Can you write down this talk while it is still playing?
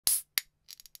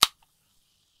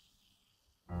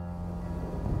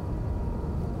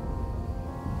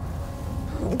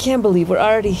can't believe we're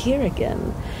already here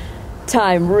again.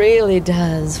 Time really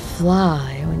does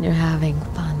fly when you're having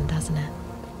fun, doesn't it?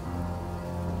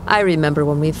 I remember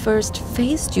when we first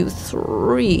faced you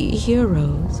 3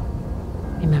 heroes.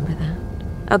 Remember that?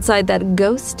 Outside that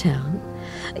ghost town.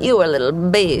 You were little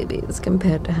babies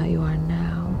compared to how you are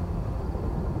now.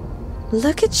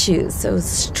 Look at you, so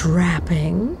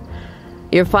strapping.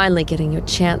 You're finally getting your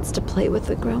chance to play with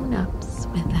the grown-ups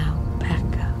without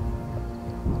backup.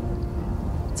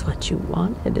 It's what you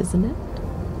wanted, isn't it?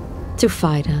 To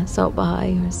fight us all by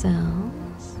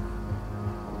yourselves.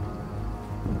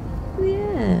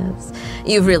 Yes,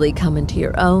 you've really come into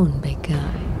your own, big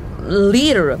guy.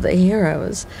 Leader of the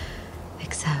heroes.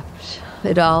 Except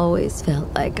it always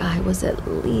felt like I was at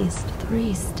least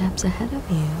 3 steps ahead of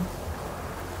you.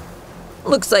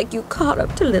 Looks like you caught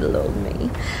up to little old me.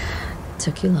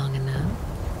 Took you long enough.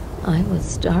 I was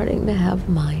starting to have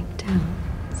my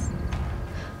doubts.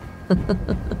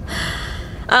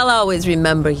 I'll always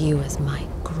remember you as my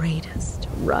greatest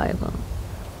rival.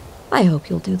 I hope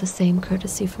you'll do the same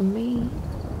courtesy for me.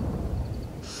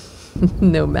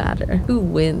 No matter who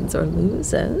wins or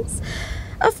loses.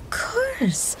 Of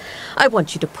course. I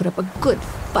want you to put up a good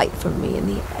fight for me in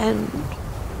the end.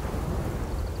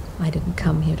 I didn't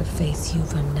come here to face you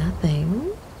for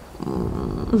nothing.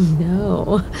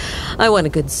 No. I want a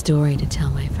good story to tell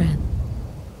my friend.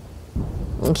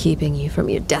 Keeping you from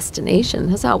your destination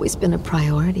has always been a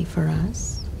priority for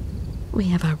us. We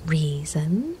have our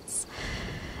reasons.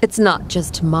 It's not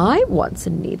just my wants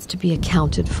and needs to be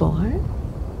accounted for.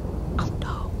 Oh,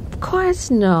 no, of course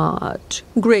not.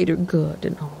 Greater good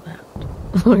and all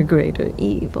that. Or greater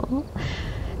evil.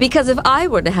 Because if I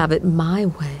were to have it my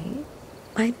way,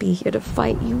 I'd be here to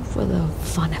fight you for the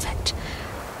fun of it.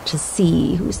 To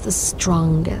see who's the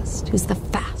strongest, who's the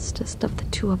fastest of the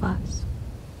 2 of us.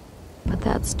 But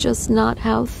that's just not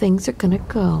how things are gonna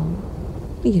go.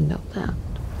 You know that.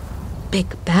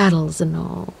 Big battles and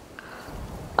all.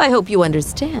 I hope you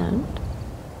understand.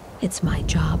 It's my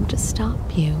job to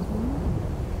stop you.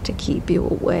 To keep you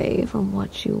away from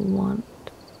what you want.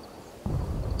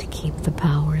 To keep the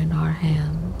power in our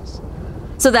hands.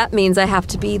 So that means I have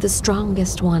to be the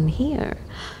strongest one here.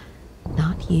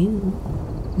 Not you.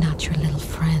 Not your little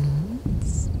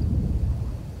friends.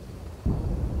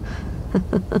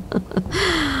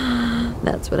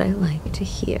 That's what I like to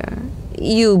hear.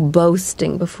 You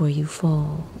boasting before you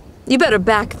fall. You better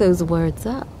back those words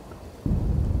up.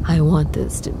 I want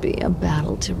this to be a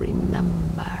battle to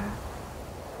remember.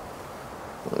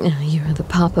 You're the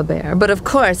Papa Bear, but of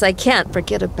course I can't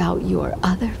forget about your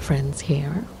other friends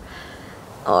here.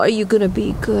 Are you gonna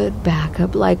be good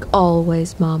backup like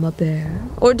always, Mama Bear?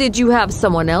 Or did you have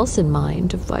someone else in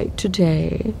mind to fight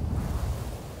today?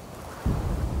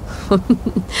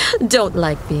 Don't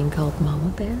like being called Mama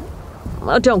Bear?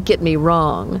 Oh, don't get me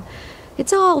wrong.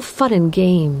 It's all fun and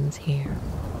games here.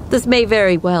 This may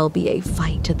very well be a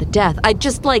fight to the death. I'd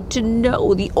just like to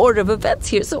know the order of events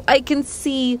here so I can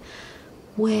see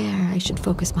where I should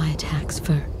focus my attacks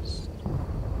first.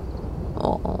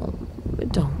 Oh,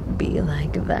 don't be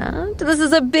like that. This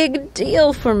is a big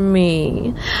deal for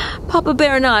me. Papa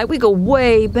Bear and I, we go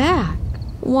way back.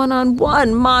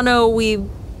 One-on-one, mana,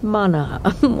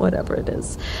 whatever it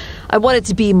is. I want it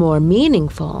to be more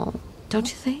meaningful, don't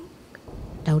you think?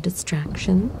 No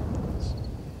distractions.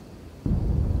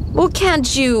 Well,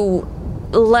 can't you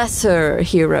lesser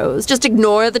heroes just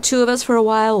ignore the 2 of us for a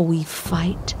while? We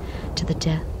fight to the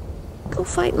death. Go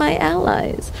fight my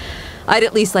allies. I'd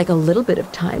at least like a little bit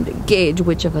of time to gauge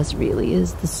which of us really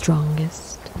is the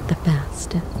strongest, the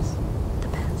fastest, the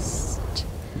best.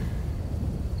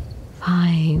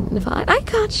 Fine. I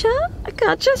gotcha.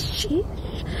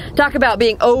 Sheesh. Talk about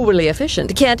being overly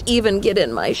efficient. Can't even get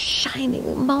in my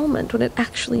shining moment when it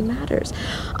actually matters.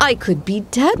 I could be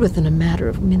dead within a matter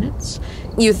of minutes.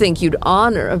 You think you'd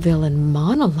honor a villain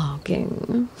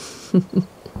monologuing?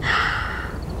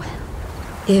 Well,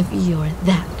 if you're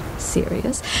that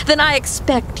serious, then I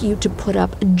expect you to put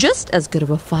up just as good of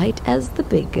a fight as the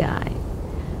big guy.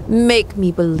 Make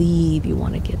me believe you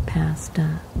want to get past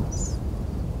us.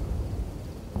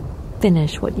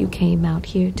 Finish what you came out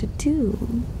here to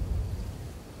do.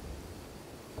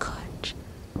 Good.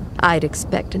 I'd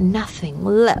expect nothing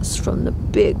less from the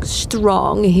big,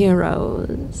 strong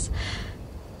heroes.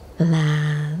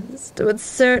 Last, but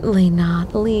certainly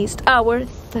not least, our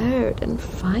third and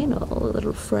final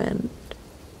little friend,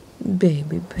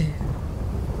 Baby Bear.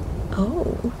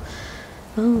 Oh,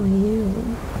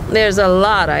 you. There's a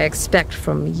lot I expect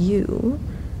from you.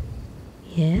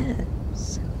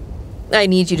 Yes. I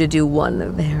need you to do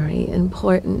one very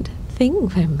important thing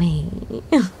for me.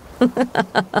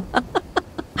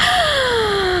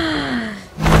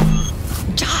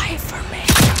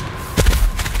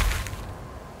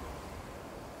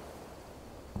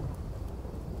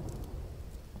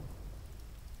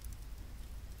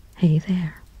 Hey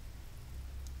there.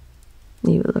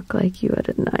 You look like you had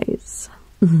a nice,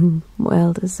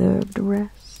 well-deserved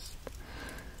rest.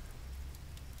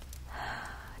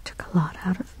 It took a lot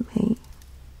out of me,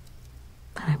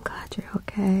 but I'm glad you're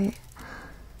okay.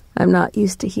 I'm not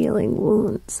used to healing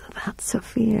wounds that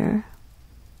severe.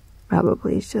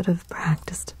 Probably should have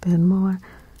practiced a bit more.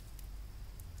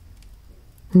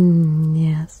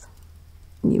 Yes.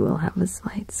 You will have a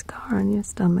slight scar on your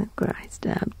stomach where I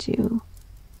stabbed you.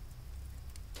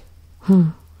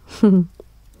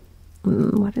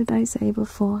 What did I say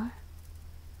before?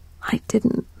 I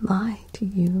didn't lie to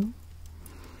you.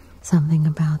 Something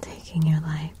about taking your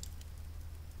life.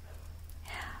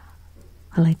 Yeah.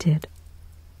 Well, I did.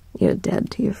 You're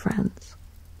dead to your friends,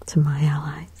 to my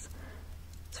allies.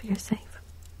 So you're safe.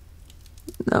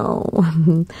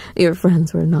 No, your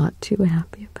friends were not too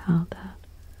happy about that.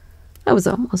 I was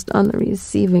almost on the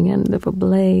receiving end of a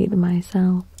blade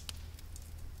myself.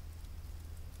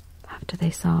 After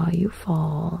they saw you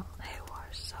fall, they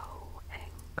were so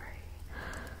angry.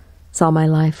 Saw my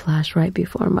life flash right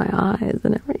before my eyes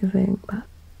and everything, but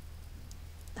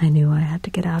I knew I had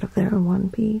to get out of there in one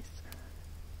piece.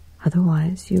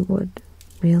 Otherwise, you would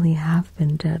really have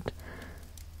been dead.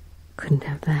 Couldn't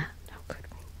have that, now could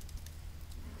we?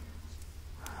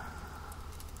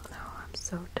 No, I'm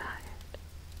so tired.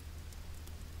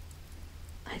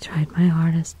 I tried my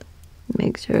hardest to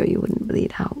make sure you wouldn't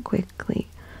bleed out quickly.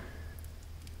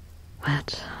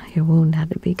 But your wound had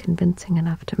to be convincing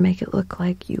enough to make it look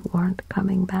like you weren't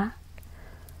coming back.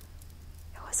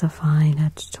 It was a fine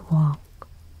edge to walk.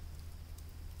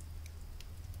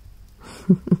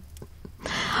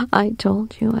 I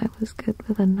told you I was good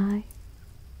with a knife.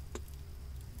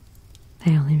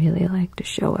 I only really like to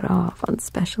show it off on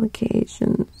special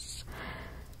occasions.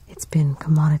 It's been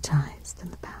commoditized in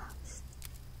the past.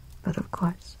 But of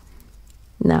course,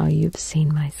 now you've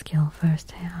seen my skill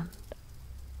firsthand.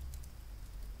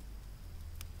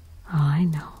 Oh, I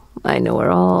know. I know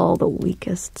where all the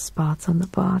weakest spots on the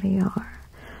body are,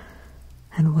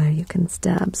 and where you can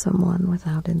stab someone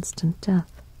without instant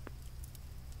death.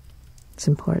 It's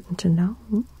important to know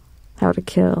how to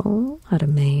kill, how to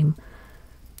maim.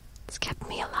 It's kept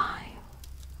me alive.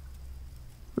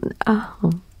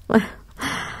 Oh,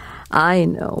 I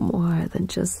know more than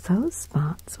just those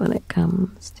spots when it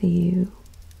comes to you.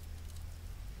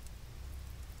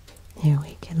 You're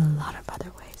weak in a lot of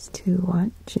other ways too,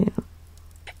 aren't you,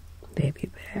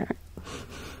 baby bear?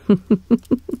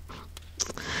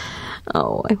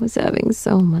 Oh, I was having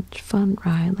so much fun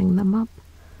riling them up.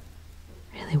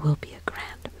 Really will be a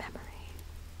grand memory.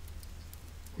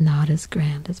 Not as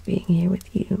grand as being here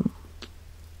with you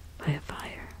by a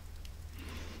fire.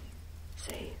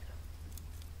 Safe.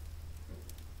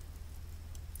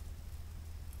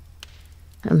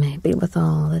 Maybe with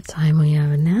all the time we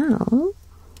have now,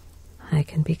 I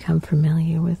can become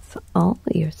familiar with all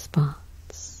your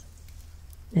spots.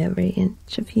 Every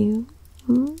inch of you,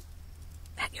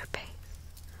 at your pace.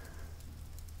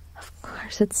 Of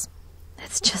course, it's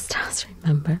just us,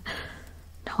 remember?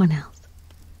 No one else.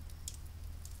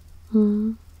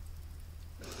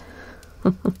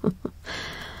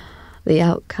 The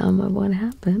outcome of what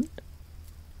happened.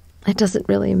 It doesn't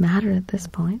really matter at this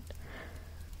point.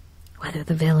 Whether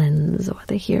the villains or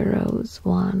the heroes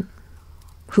won,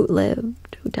 who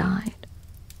lived, who died,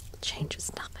 it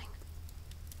changes nothing.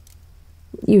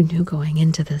 You knew going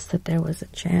into this that there was a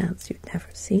chance you'd never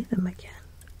see them again.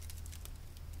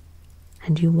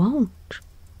 And you won't.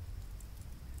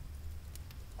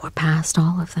 We're past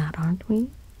all of that, aren't we?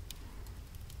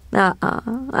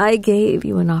 I gave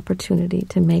you an opportunity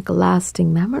to make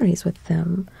lasting memories with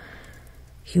them.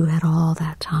 You had all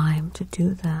that time to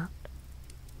do that.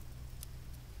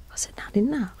 Was it not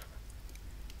enough?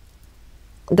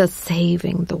 Does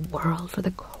saving the world for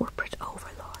the corporate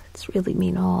overlords really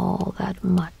mean all that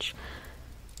much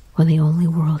when the only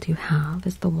world you have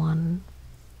is the one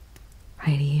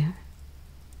right here?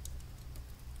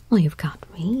 Well, you've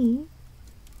got me.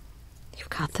 You've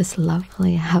got this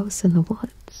lovely house in the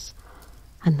woods,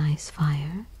 a nice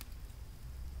fire,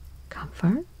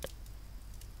 comfort.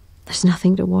 There's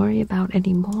nothing to worry about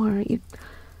anymore.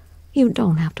 You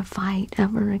don't have to fight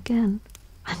ever again,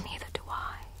 and neither do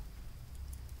I.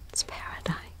 It's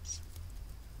paradise.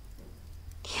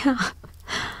 Yeah,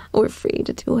 we're free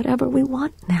to do whatever we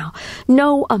want now.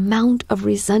 No amount of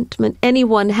resentment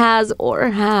anyone has or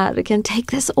had can take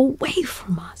this away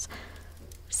from us.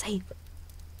 We're safe.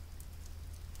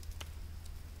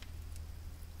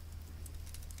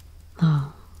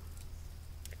 Oh,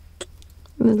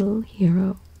 little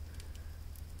hero,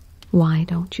 why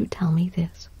don't you tell me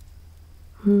this?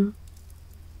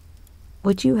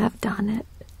 Would you have done it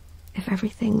if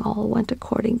everything all went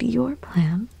according to your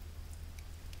plan.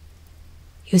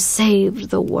 You saved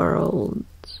the world,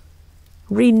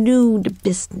 renewed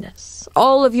business.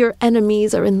 All of your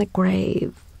enemies are in the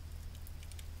grave.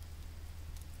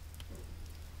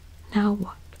 Now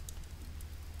what?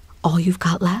 All you've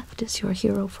got left is your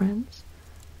hero friends.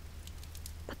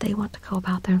 But they want to go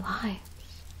about their lives.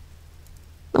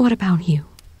 What about you?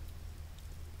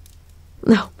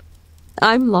 No,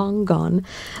 I'm long gone,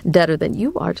 deader than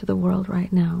you are to the world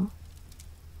right now.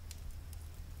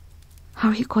 How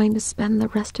are you going to spend the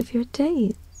rest of your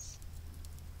days?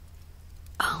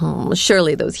 Oh,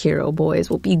 surely those hero boys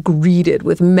will be greeted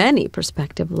with many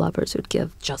prospective lovers who'd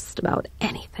give just about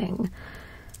anything.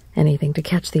 Anything to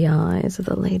catch the eyes of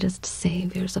the latest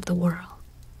saviors of the world.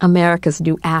 America's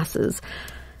new asses.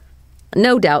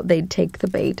 No doubt they'd take the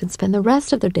bait and spend the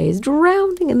rest of their days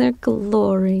drowning in their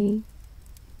glory.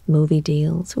 Movie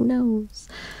deals, who knows?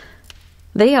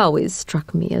 They always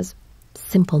struck me as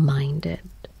simple-minded,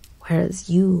 whereas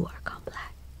you are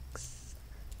complex.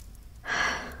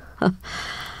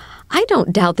 I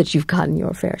don't doubt that you've gotten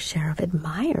your fair share of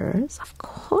admirers, of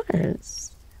course.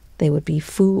 They would be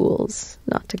fools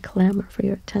not to clamor for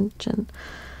your attention.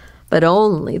 But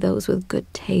only those with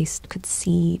good taste could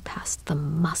see past the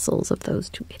muscles of those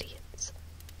two idiots.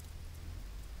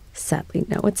 Sadly,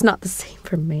 no, it's not the same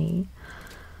for me.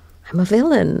 I'm a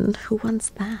villain. Who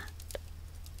wants that?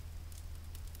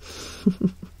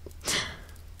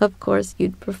 Of course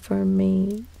you'd prefer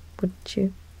me, wouldn't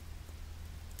you?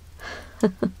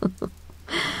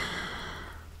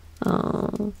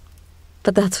 Oh,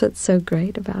 but that's what's so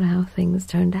great about how things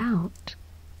turned out.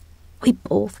 We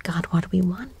both got what we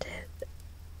wanted.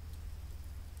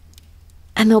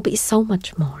 And there'll be so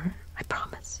much more, I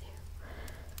promise you.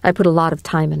 I put a lot of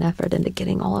time and effort into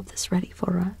getting all of this ready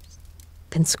for us.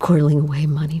 Been squirreling away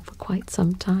money for quite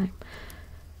some time.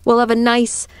 We'll have a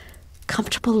nice,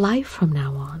 comfortable life from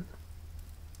now on.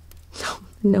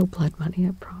 No blood money,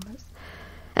 I promise.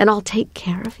 And I'll take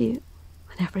care of you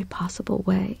in every possible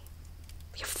way.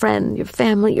 Your friend, your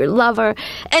family, your lover,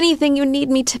 anything you need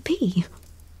me to be.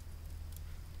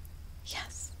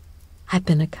 Yes, I've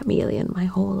been a chameleon my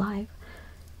whole life.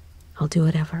 I'll do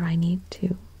whatever I need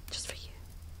to, just for you.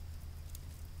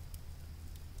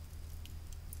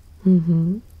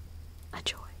 A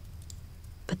joy.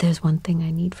 But there's one thing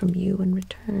I need from you in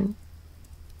return.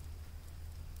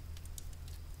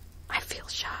 I feel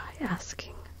shy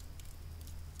asking.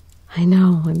 I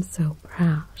know I'm so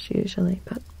brash usually,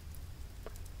 but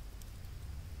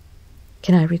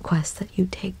can I request that you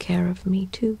take care of me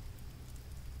too?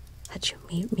 That you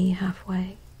meet me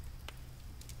halfway?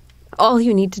 All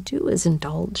you need to do is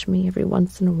indulge me every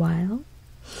once in a while.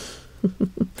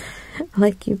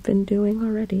 Like you've been doing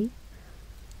already.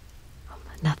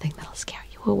 Nothing that'll scare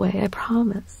you away, I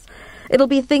promise. It'll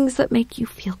be things that make you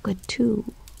feel good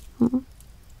too.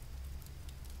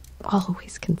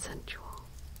 Always consensual.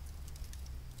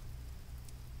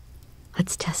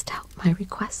 Let's test out my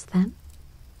request then.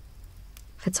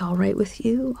 If it's all right with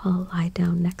you, I'll lie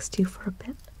down next to you for a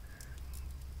bit.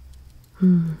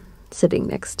 Sitting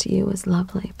next to you is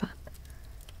lovely, but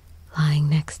lying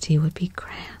next to you would be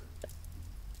grand.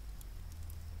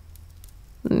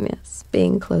 Yes,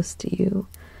 being close to you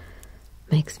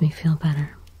makes me feel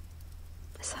better.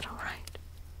 Is that all right?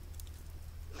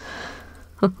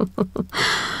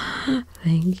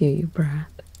 Thank you, you brat.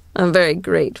 I'm very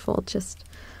grateful. Just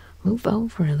move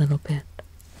over a little bit.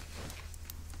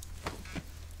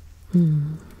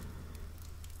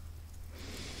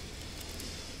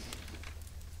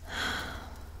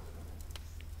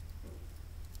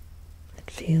 It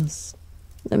feels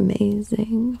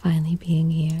amazing finally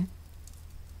being here.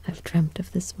 I've dreamt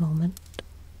of this moment.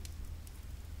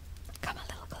 Come a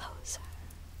little closer.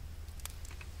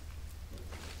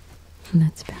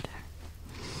 That's better.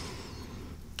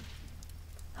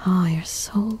 Oh, you're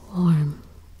so warm.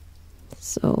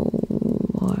 So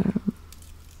warm.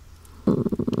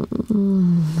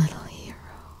 Little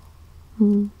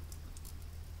hero.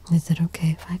 Is it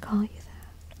okay if I call you that?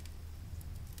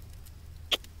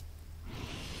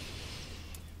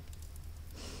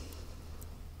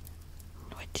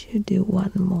 Would you do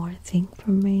one more thing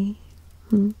for me?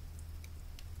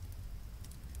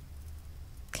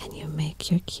 Can you make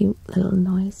your cute little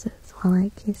noises while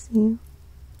I kiss you?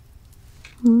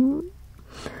 Oh,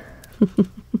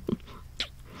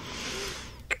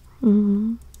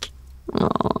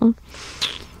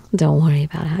 don't worry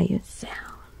about how you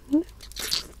sound.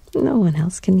 No one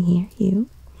else can hear you.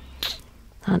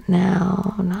 Not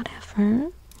now, not ever.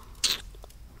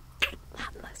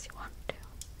 Not unless you want to.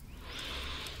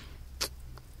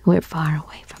 We're far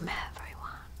away from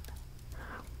everyone.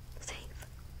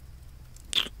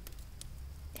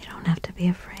 be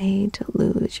afraid to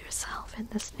lose yourself in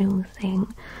this new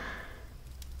thing.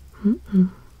 Mm-mm.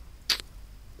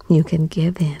 You can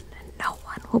give in and no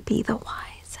one will be the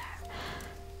wiser.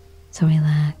 So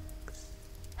relax.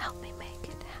 Help me make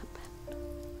it happen.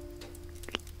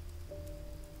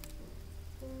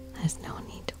 There's no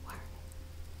need to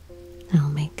worry. I'll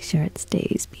make sure it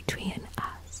stays between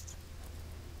us.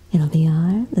 It'll be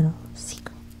our little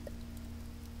secret.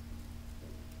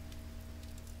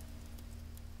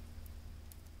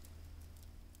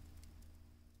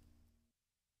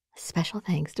 Special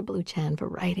thanks to Bluechan for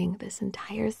writing this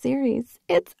entire series.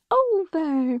 It's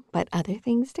over, but other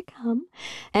things to come.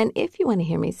 And if you want to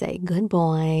hear me say good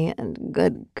boy and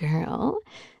good girl,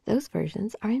 those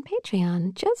versions are in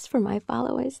Patreon just for my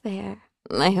followers there.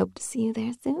 I hope to see you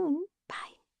there soon.